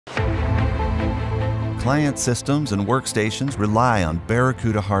Client systems and workstations rely on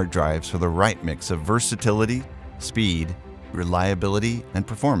BarraCuda hard drives for the right mix of versatility, speed, reliability, and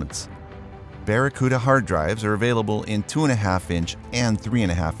performance. BarraCuda hard drives are available in 2.5-inch and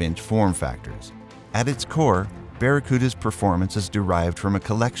 3.5-inch form factors. At its core, BarraCuda's performance is derived from a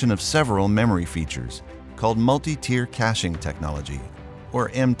collection of several memory features called multi-tier caching technology, or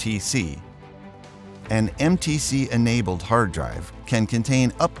MTC. An MTC-enabled hard drive can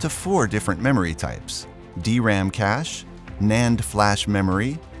contain up to 4 different memory types: DRAM cache, NAND flash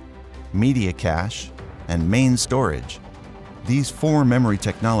memory, media cache, and main storage. These 4 memory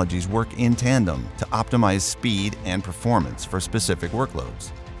technologies work in tandem to optimize speed and performance for specific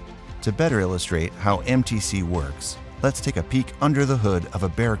workloads. To better illustrate how MTC works, let's take a peek under the hood of a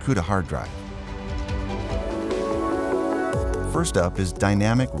BarraCuda hard drive. First up is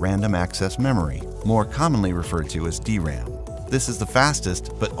Dynamic Random Access Memory, more commonly referred to as DRAM. This is the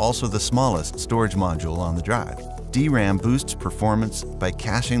fastest, but also the smallest storage module on the drive. DRAM boosts performance by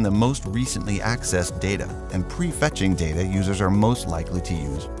caching the most recently accessed data and pre-fetching data users are most likely to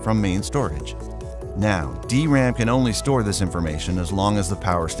use from main storage. Now, DRAM can only store this information as long as the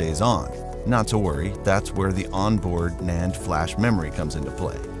power stays on. Not to worry, that's where the onboard NAND flash memory comes into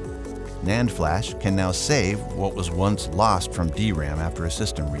play. NAND flash can now save what was once lost from DRAM after a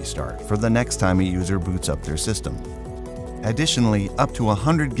system restart for the next time a user boots up their system. Additionally, up to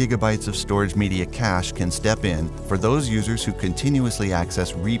 100 gigabytes of storage media cache can step in for those users who continuously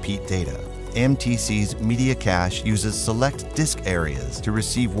access repeat data. MTC's media cache uses select disk areas to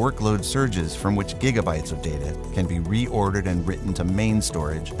receive workload surges from which gigabytes of data can be reordered and written to main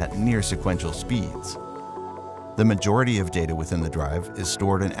storage at near sequential speeds. The majority of data within the drive is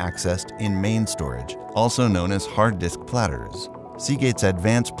stored and accessed in main storage, also known as hard disk platters. Seagate's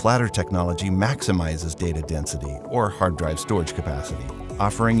advanced platter technology maximizes data density, or hard drive storage capacity,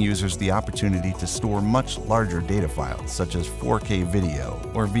 offering users the opportunity to store much larger data files, such as 4K video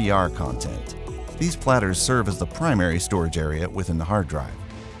or VR content. These platters serve as the primary storage area within the hard drive.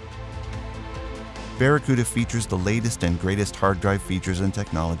 BarraCuda features the latest and greatest hard drive features and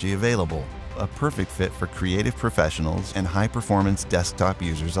technology available, a perfect fit for creative professionals and high-performance desktop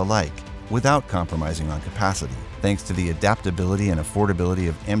users alike, without compromising on capacity, thanks to the adaptability and affordability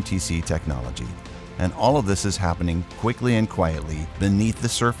of MTC technology. And all of this is happening quickly and quietly beneath the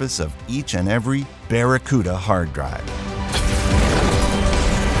surface of each and every BarraCuda hard drive.